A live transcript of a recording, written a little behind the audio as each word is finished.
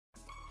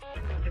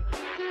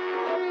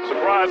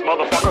surprise,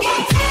 motherfucker.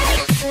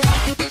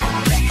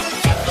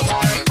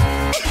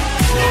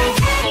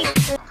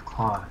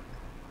 Come on.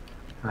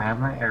 I have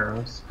my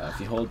arrows. If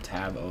you hold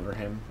tab over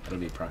him, it'll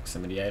be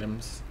proximity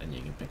items, and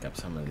you can pick up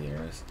some of the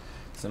arrows.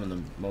 Some of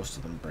them, most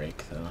of them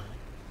break though.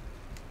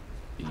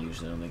 You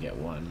usually only get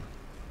one.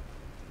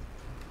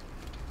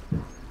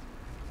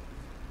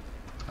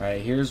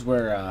 Alright, here's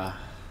where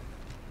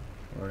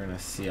we're gonna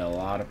see a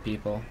lot of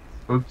people.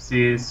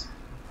 Oopsies.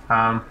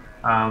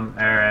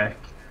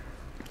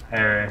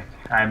 Eric,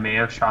 I may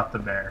have shot the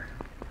bear.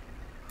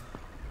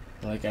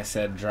 Like I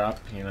said, drop,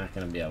 you're not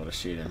gonna be able to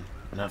shoot him.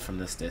 Not from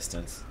this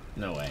distance.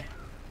 No way.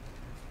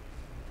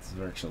 It's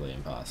virtually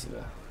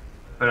impossible.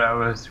 But I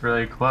was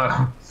really close.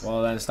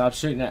 Well then, stop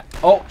shooting at—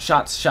 oh!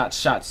 Shots!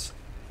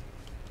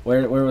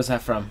 Where was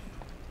that from?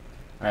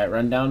 Alright,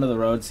 run down to the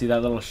road, see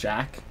that little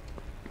shack?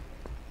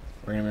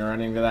 We're gonna be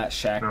running to that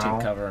shack,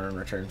 take cover, and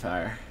return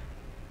fire.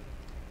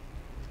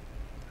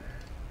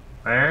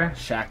 Where?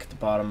 Shack at the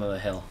bottom of the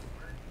hill.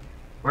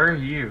 Where are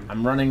you?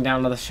 I'm running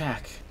down to the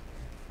shack.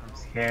 I'm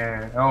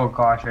scared. Oh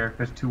gosh, Eric,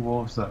 there's 2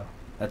 wolves though.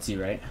 That's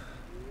you, right?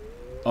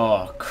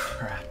 Oh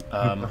crap.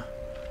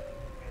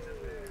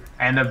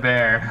 And a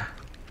bear.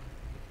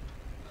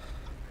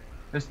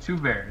 There's 2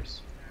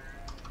 bears.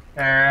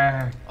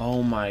 Eric.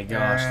 Oh my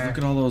gosh, look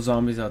at all those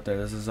zombies out there.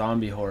 There's a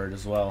zombie horde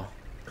as well.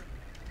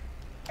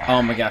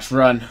 Oh my gosh,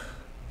 run.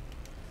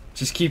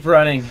 Just keep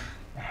running.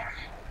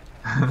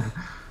 Am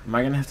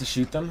I gonna have to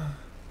shoot them?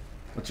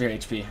 What's your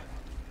HP?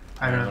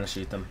 I don't want to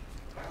shoot them.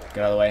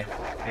 Get out of the way.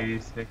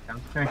 86. I'm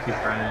just gonna keep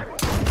running.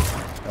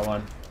 Go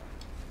on.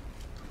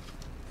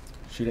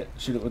 Shoot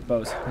it with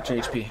bows. What's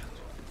your HP?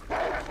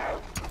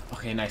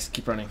 Okay, nice.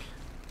 Keep running.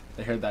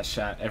 They heard that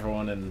shot.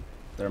 Everyone and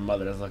their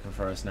mother is looking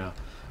for us now.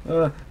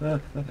 With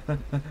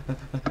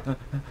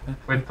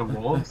the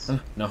wolves?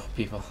 No,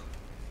 people.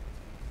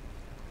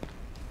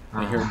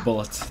 They hear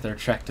bullets. They're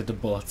attracted to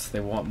bullets. They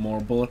want more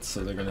bullets,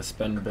 so they're gonna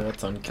spend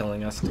bullets on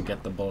killing us to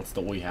get the bullets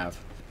that we have.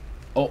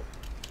 Oh!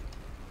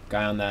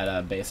 Guy on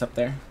that base up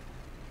there.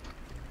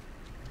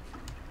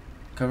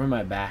 Cover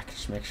my back.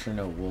 Just make sure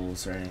no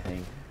wolves or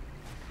anything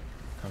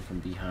come from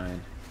behind.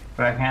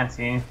 But I can't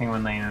see anything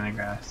when laying in the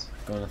grass.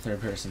 Go in the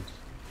third person.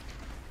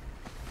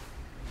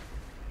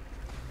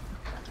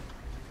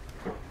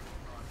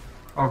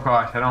 Oh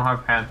gosh, I don't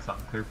have pants on.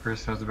 Third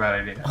person was a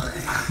bad idea.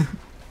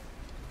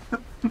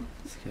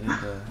 Let's get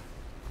into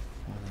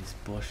one of these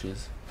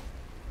bushes.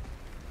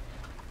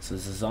 So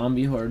there's a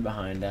zombie horde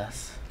behind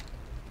us.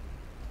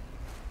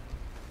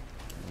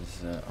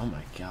 There's oh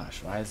my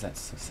gosh, why is that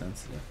so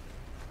sensitive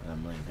when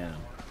I'm laying down?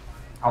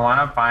 I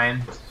want to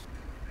find...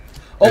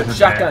 Oh,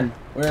 shotgun! Bear.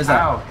 Where is that?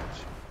 Ouch.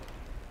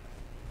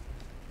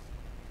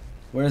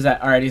 Where is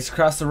that? Alright, he's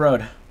across the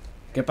road.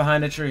 Get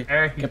behind a tree.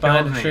 Eric, get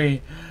behind a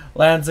tree.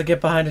 Lanza, get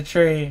behind a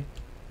tree.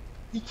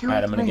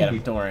 Alright, I'm gonna get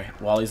him. Don't worry.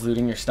 While he's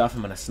looting your stuff,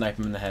 I'm gonna snipe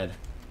him in the head.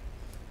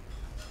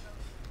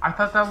 I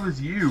thought that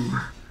was you.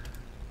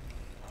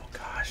 Oh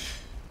gosh.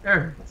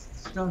 Eric,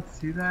 you don't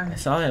see that? I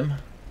saw him.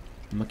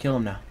 I'm gonna kill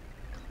him now.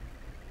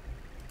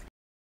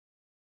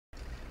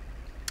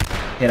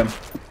 Hit him.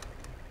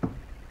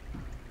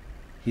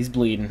 He's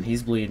bleeding.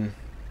 He's bleeding.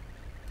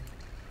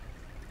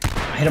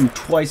 I hit him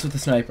twice with the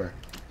sniper.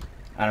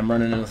 And I'm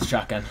running in with a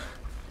shotgun.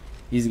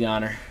 He's a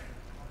goner.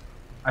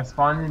 I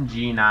spawned in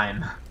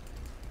G9.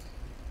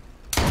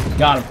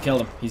 Got him.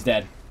 Killed him. He's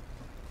dead.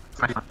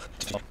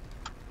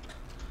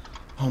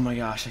 Oh my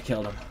gosh, I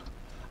killed him.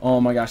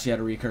 Oh my gosh, he had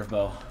a recurve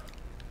bow.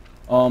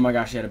 Oh my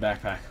gosh, he had a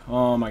backpack.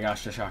 Oh my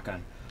gosh, a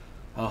shotgun.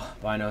 Oh,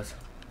 binos.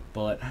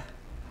 Bullet.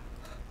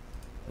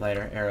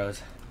 Lighter.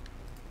 Arrows.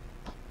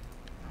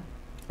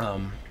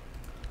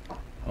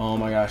 Oh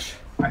my gosh.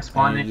 I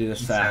spawned I in need to do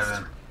this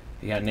fast.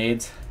 You got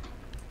nades?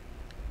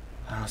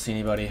 I don't see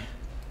anybody.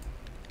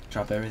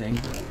 Drop everything.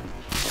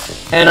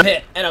 And I'm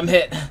hit! And I'm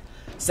hit!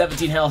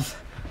 17 health.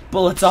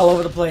 Bullets all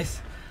over the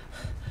place.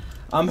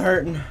 I'm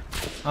hurting.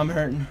 I'm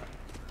hurting.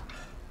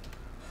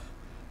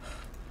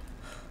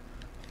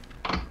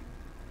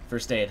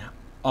 First aid.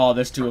 Oh,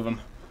 there's 2 of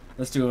them.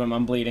 There's 2 of them.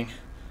 I'm bleeding.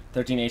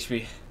 13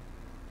 HP.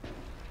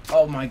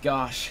 Oh my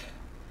gosh.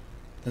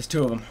 There's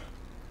 2 of them.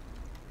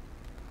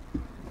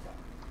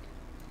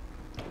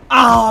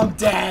 Oh, I'm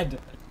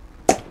dead!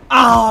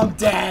 Oh, I'm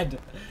dead!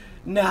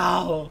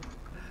 No!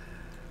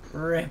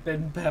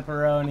 Ripping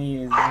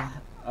pepperonis.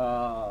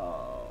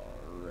 Oh,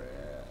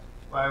 rip.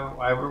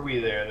 Why were we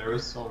there? There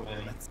was so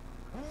many.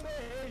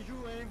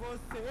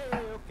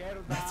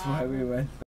 That's why we went.